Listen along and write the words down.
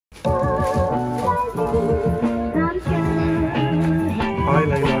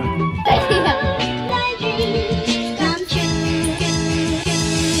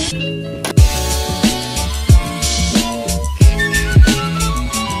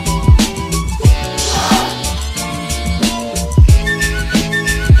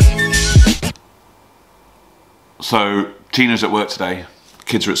So Tina's at work today,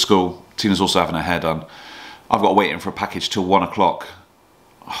 kids are at school, Tina's also having her hair done. I've got to wait in for a package till 1 o'clock.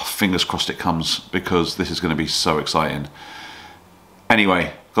 Oh, fingers crossed it comes, because this is going to be so exciting.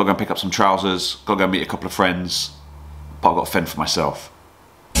 Anyway, got to go and pick up some trousers, got to go and meet a couple of friends, but I've got to fend for myself.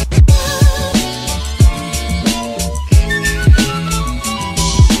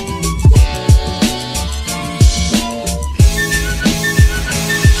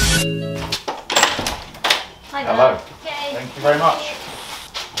 Hello. Okay. Thank you very much.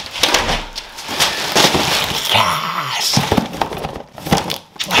 Yes!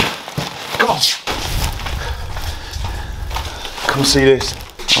 Come on. Come see this.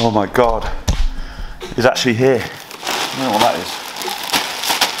 Oh my God. It's actually here. I don't know what that is.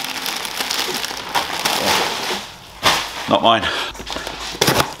 Not mine.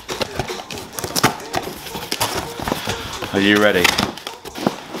 Are you ready?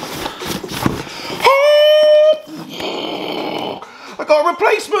 I got a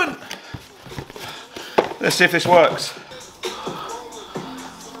replacement! Let's see if this works.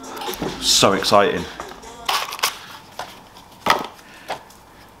 So exciting.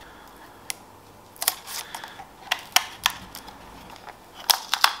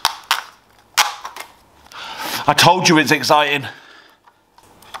 I told you it's exciting.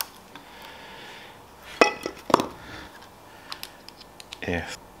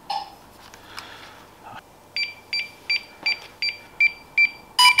 If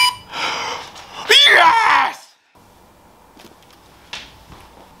yes!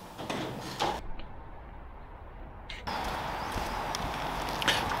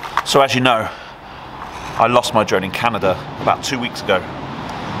 So as you know, I lost my drone in Canada about 2 weeks ago.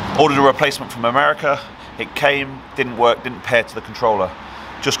 Ordered a replacement from America. It came, didn't work, didn't pair to the controller.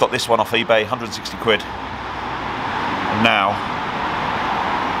 Just got this one off eBay, 160 quid. And now,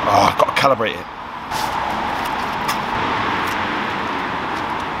 I've got to calibrate it.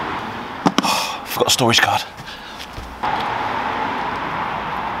 I've got a storage card.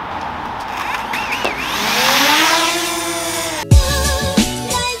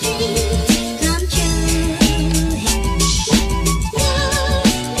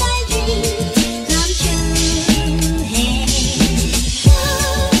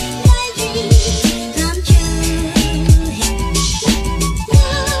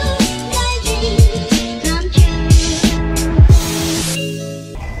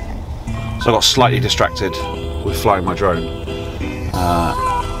 So I got slightly distracted with flying my drone,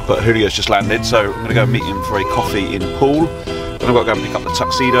 but Julio's just landed, so I'm going to go meet him for a coffee in Poole. Then I've got to go and pick up the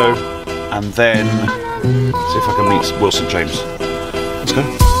tuxedo, and then see if I can meet Will St James. Let's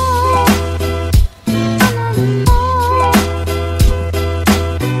go.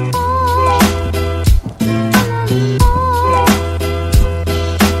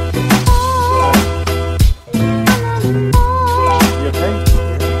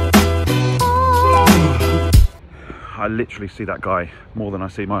 I literally see that guy more than I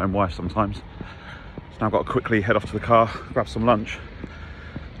see my own wife sometimes. So now I've got to quickly head off to the car, grab some lunch.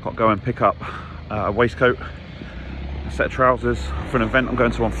 Got to go and pick up a waistcoat, a set of trousers for an event I'm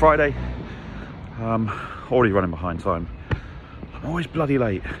going to on Friday. Already running behind time. I'm always bloody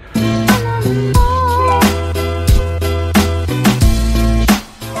late.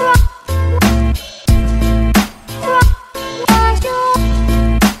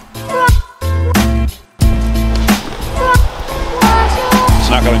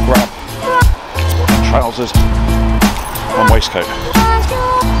 Now go and grab trousers and waistcoat.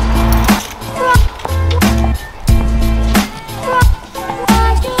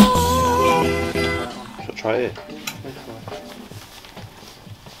 Should I try it?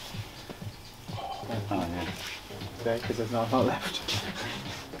 Oh yeah. Okay, because there's not a lot left.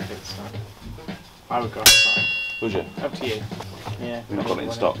 I would go outside. Would you? Up to you. Yeah. We've not got it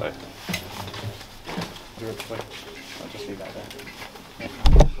in stock though. I'll just leave that there.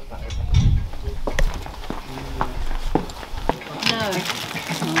 No.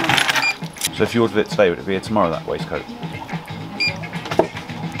 So if you ordered it today, would it be here tomorrow, that waistcoat?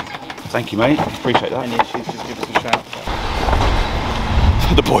 Thank you, mate. Appreciate that. Any issues, just give us a shout.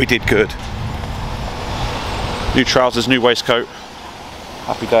 The boy did good. New trousers, new waistcoat.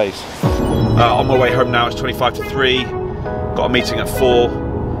 Happy days. On my way home now, it's 25 to 3. Got a meeting at 4.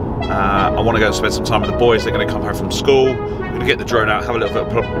 I want to go and spend some time with the boys. They're going to come home from school. I'm going to get the drone out, have a little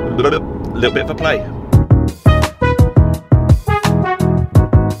bit of a play.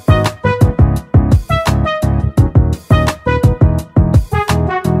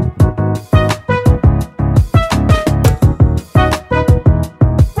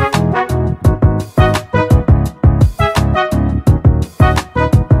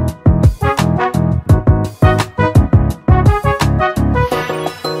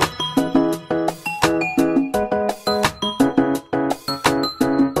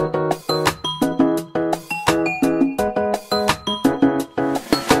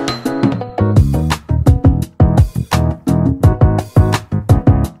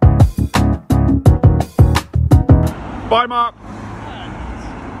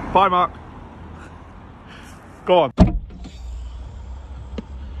 Bye, Mark. Go on.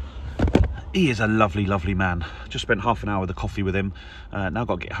 He is a lovely, lovely man. Just spent half an hour with a coffee with him. Now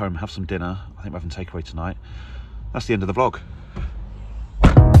got to get home, have some dinner. I think we're having takeaway tonight. That's the end of the vlog.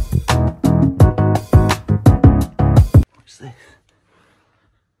 What's this?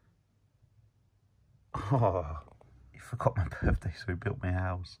 Oh, he forgot my birthday, so he built me a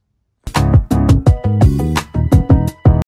house.